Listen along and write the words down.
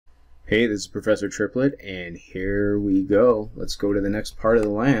Hey, this is Professor Triplet, and here we go. Let's go to the next part of the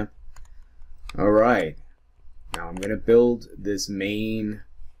lamp. Alright, now I'm going to build this main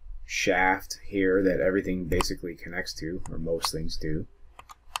shaft here that everything basically connects to, or most things do.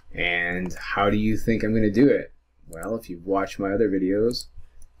 And how do you think I'm going to do it? Well, if you've watched my other videos,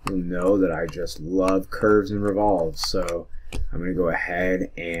 you'll know that I just love curves and revolves. So I'm going to go ahead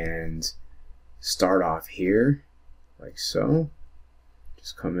and start off here, like so.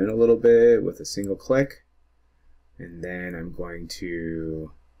 Just come in a little bit with a single click, and then I'm going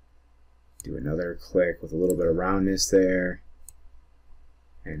to do another click with a little bit of roundness there.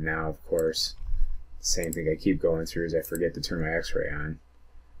 And now, of course, the same thing I keep going through is I forget to turn my x-ray on.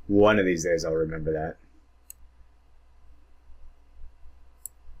 One of these days I'll remember that.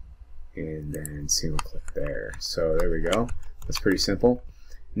 And then single click there. So there we go. That's pretty simple.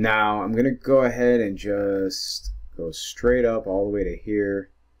 Now I'm going to go ahead and just go straight up all the way to here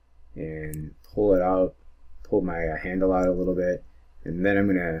and pull it out, pull my handle out a little bit, and then I'm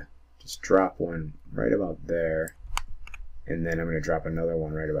going to just drop one right about there, and then I'm going to drop another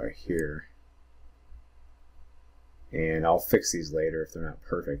one right about here. And I'll fix these later if they're not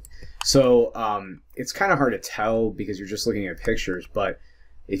perfect. So it's kind of hard to tell because you're just looking at pictures, but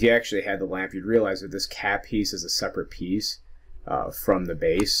if you actually had the lamp, you'd realize that this cap piece is a separate piece from the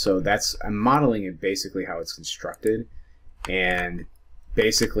base. So I'm modeling it basically how it's constructed, and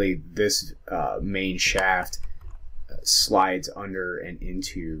basically this main shaft slides under and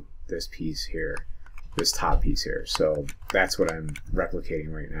into this piece here, this top piece here. So that's what I'm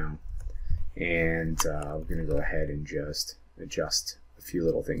replicating right now. And we're going to go ahead and just adjust a few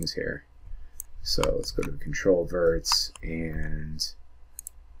little things here. So let's go to the control verts, and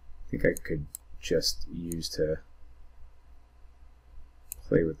I think I could just use to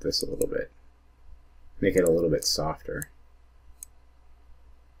play with this a little bit, make it a little bit softer,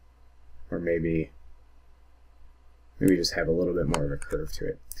 or maybe just have a little bit more of a curve to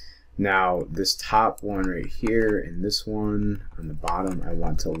it. Now this top one right here and this one on the bottom I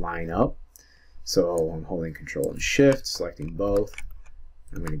want to line up, so I'm holding Control and Shift, selecting both.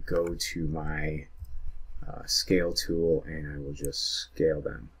 I'm going to go to my scale tool, and I will just scale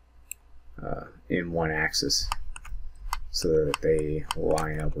them in one axis so that they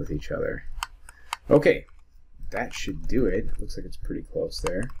line up with each other. Okay, that should do it. Looks like it's pretty close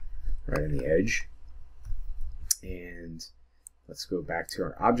there, right on the edge. And let's go back to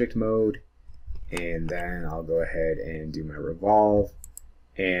our object mode, and then I'll go ahead and do my revolve.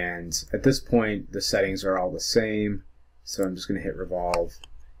 And at this point the settings are all the same, so I'm just going to hit revolve,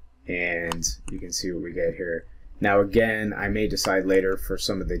 and you can see what we get here. Now again, I may decide later for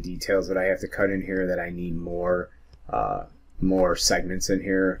some of the details that I have to cut in here that I need more segments in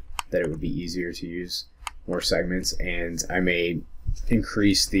here, that it would be easier to use more segments, and I may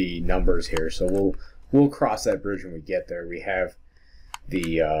increase the numbers here. So we'll cross that bridge when we get there. We have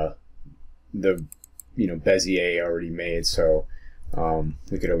the Bezier already made, so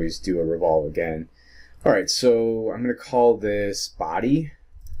we could always do a revolve again. All right, so I'm going to call this body.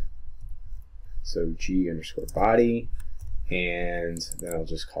 So G_body, and then I'll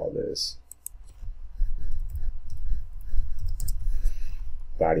just call this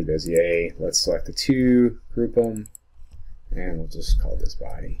body Bezier. Let's select the two, group them, and we'll just call this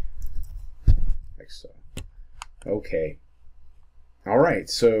body, like so. Okay. All right,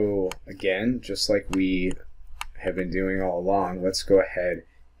 so again, just like we have been doing all along, let's go ahead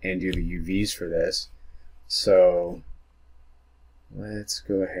and do the UVs for this. So let's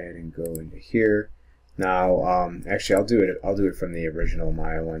go ahead and go into here. Now, actually, I'll do it from the original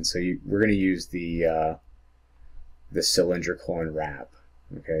Maya one. So we're going to use the cylindrical and wrap.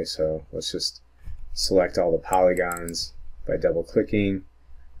 Okay, so let's just select all the polygons by double-clicking,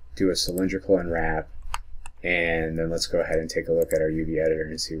 do a cylindrical and wrap, and then let's go ahead and take a look at our UV editor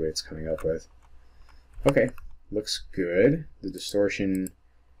and see what it's coming up with. Okay, looks good. The distortion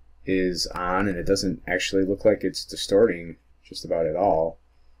is on, and it doesn't actually look like it's distorting just about at all.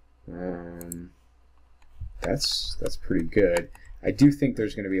 That's pretty good. I do think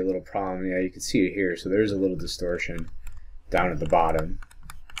there's going to be a little problem. Yeah, you can see it here. So there's a little distortion down at the bottom,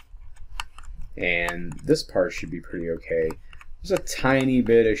 and this part should be pretty okay. There's a tiny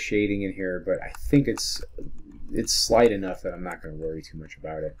bit of shading in here, but I think it's slight enough that I'm not going to worry too much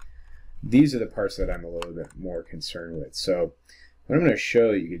about it. These are the parts that I'm a little bit more concerned with. So what I'm going to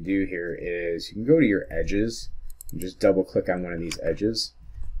show you can do here is you can go to your edges and just double click on one of these edges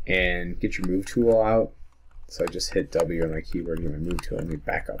and get your move tool out. So I just hit W on my keyboard and get my move tool. Let me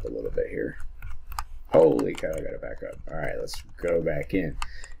back up a little bit here. Holy cow, I gotta back up. Alright, let's go back in.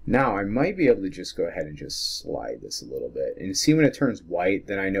 Now I might be able to just go ahead and just slide this a little bit. And see when it turns white,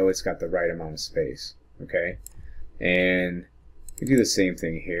 then I know it's got the right amount of space. Okay? And we do the same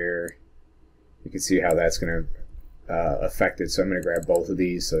thing here. You can see how that's going to affect it. So I'm going to grab both of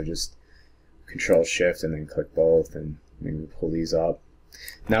these. So just Control Shift and then click both and maybe pull these up.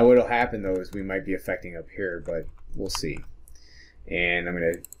 Now what'll happen though is we might be affecting up here, but we'll see. And I'm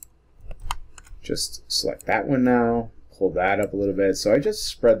going to just select that one now. Pull that up a little bit. So I just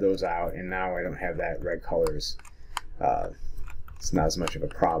spread those out, and now I don't have that red colors. It's not as much of a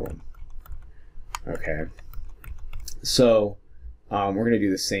problem. Okay. So we're going to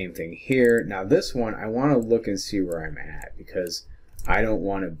do the same thing here. Now this one, I want to look and see where I'm at, because I don't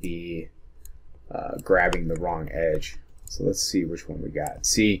want to be grabbing the wrong edge. So let's see which one we got.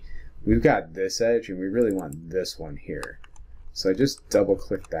 See, we've got this edge, and we really want this one here. So I just double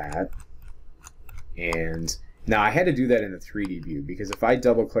click that, and now I had to do that in the 3D view, because if I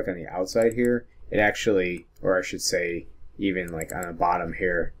double click on the outside here, it actually, or I should say even like on the bottom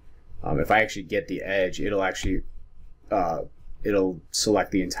here, if I actually get the edge, it'll actually it'll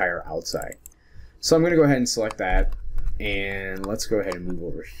select the entire outside. So I'm going to go ahead and select that, and let's go ahead and move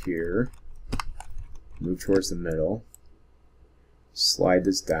over here, move towards the middle, slide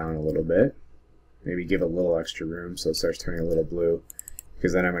this down a little bit, maybe give a little extra room so it starts turning a little blue,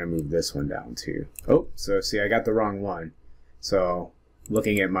 because then I'm going to move this one down too. Oh, so see, I got the wrong one. So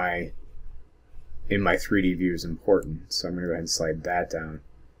looking at in my 3D view is important. So I'm going to go ahead and slide that down.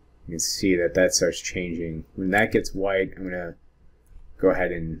 You can see that that starts changing. When that gets white, I'm going to go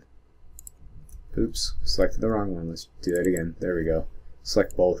ahead and, oops, selected the wrong one. Let's do that again. There we go.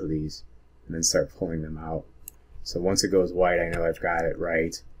 Select both of these and then start pulling them out. So once it goes white, I know I've got it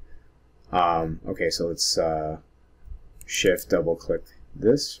right. Okay, so let's Shift double click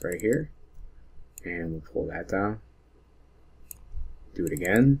this right here, and we'll pull that down. Do it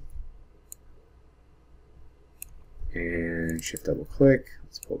again, and Shift double click.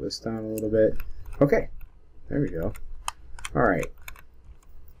 Let's pull this down a little bit. Okay, there we go. All right.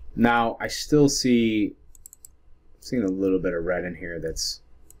 Now I still seeing a little bit of red in here. That's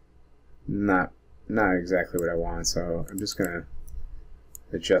not exactly what I want. So I'm just gonna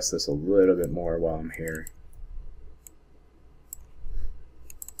adjust this a little bit more while I'm here.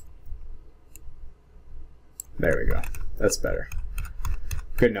 There we go. That's better.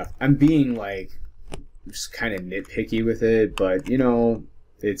 Good enough. I'm being like just kind of nitpicky with it, but you know,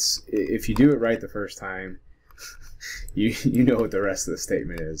 it's, if you do it right the first time, you know what the rest of the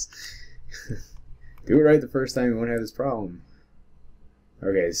statement is. Do it right the first time, you won't have this problem.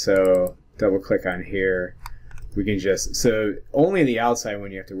 Okay, so double click on here. We can just, so only the outside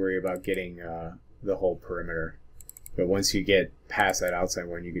one you have to worry about getting the whole perimeter. But once you get past that outside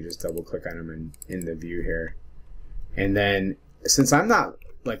one, you can just double click on them in the view here. And then, since I'm not,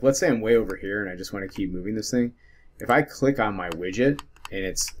 like, let's say I'm way over here and I just want to keep moving this thing, if I click on my widget and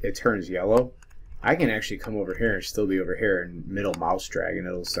it turns yellow, I can actually come over here and still be over here and middle mouse drag, and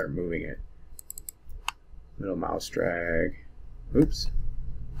it'll start moving it. Middle mouse drag. Oops.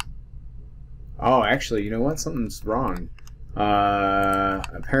 Oh, actually, you know what? Something's wrong.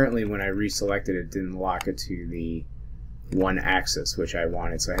 Apparently when I reselected it, it didn't lock it to the one axis, which I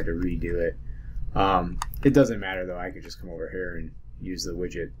wanted, so I had to redo it. It doesn't matter though, I could just come over here and use the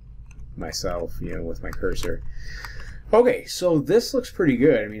widget myself, you know, with my cursor. Okay, so this looks pretty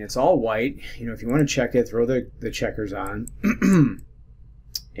good. I mean, it's all white. You know, if you want to check it, throw the checkers on.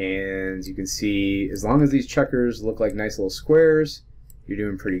 And you can see, as long as these checkers look like nice little squares, you're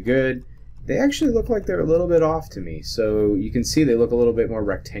doing pretty good. They actually look like they're a little bit off to me. So you can see they look a little bit more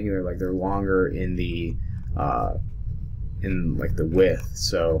rectangular, like they're longer in the like the width.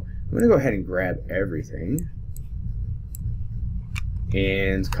 So I'm going to go ahead and grab everything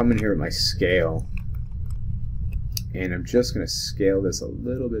and come in here with my scale, and I'm just going to scale this a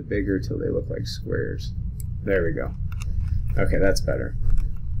little bit bigger till they look like squares. There we go. Okay, that's better.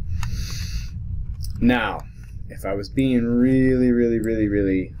 Now, if I was being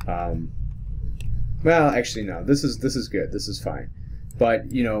really well, actually no, this is good. This is fine.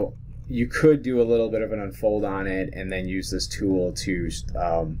 But you know, you could do a little bit of an unfold on it and then use this tool to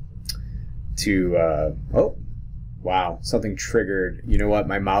oh, wow, something triggered. You know what?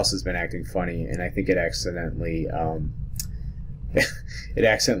 My mouse has been acting funny, and I think it accidentally it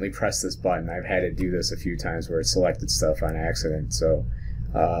accidentally pressed this button. I've had to do this a few times where it selected stuff on accident. So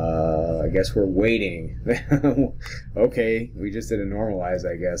I guess we're waiting. Okay, we just did a normalize,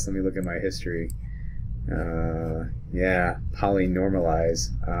 I guess. Let me look at my history. Yeah, polynormalize.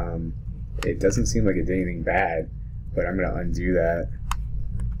 It doesn't seem like it did anything bad, but I'm gonna undo that.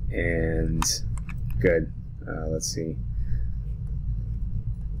 And good. Let's see.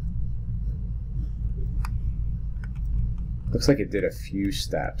 Looks like it did a few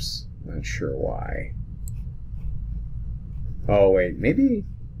steps. Not sure why. Oh wait, maybe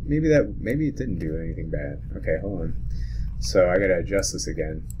it didn't do anything bad. Okay, hold on. So I gotta adjust this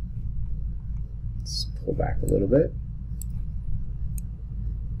again. Let's pull back a little bit.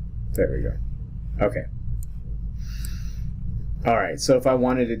 There we go. Okay. Alright, so if I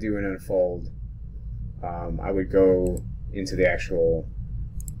wanted to do an unfold, I would go into the actual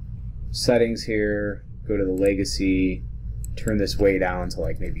settings here, go to the legacy, turn this way down to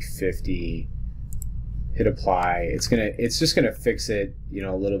like maybe 50, hit apply. It's just gonna fix it, you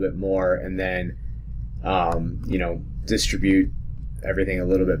know, a little bit more, and then you know, distribute everything a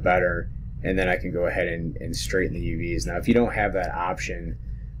little bit better, and then I can go ahead and straighten the UVs. Now if you don't have that option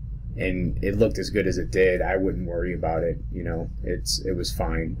and it looked as good as it did, I wouldn't worry about it. You know, it was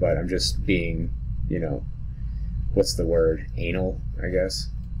fine, but I'm just being, you know, what's the word, anal, I guess.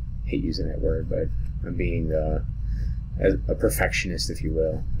 Hate using that word, but I'm being a perfectionist, if you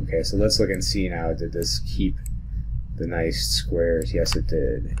will. Okay, so let's look and see now, did this keep the nice squares? Yes, it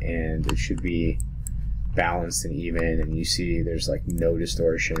did, and it should be balanced and even, and you see there's like no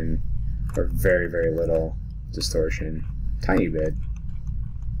distortion, or very, very little distortion, tiny bit.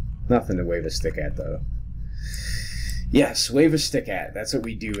 Nothing to wave a stick at, though. Yes, wave a stick at. That's what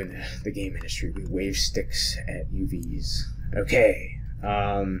we do in the game industry. We wave sticks at UVs. Okay,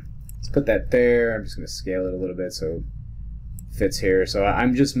 let's put that there. I'm just going to scale it a little bit so it fits here. So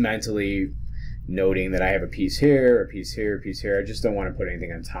I'm just mentally noting that I have a piece here, a piece here, a piece here. I just don't want to put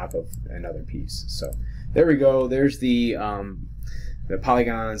anything on top of another piece. So there we go. There's the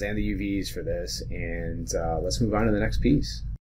polygons and the UVs for this, and let's move on to the next piece.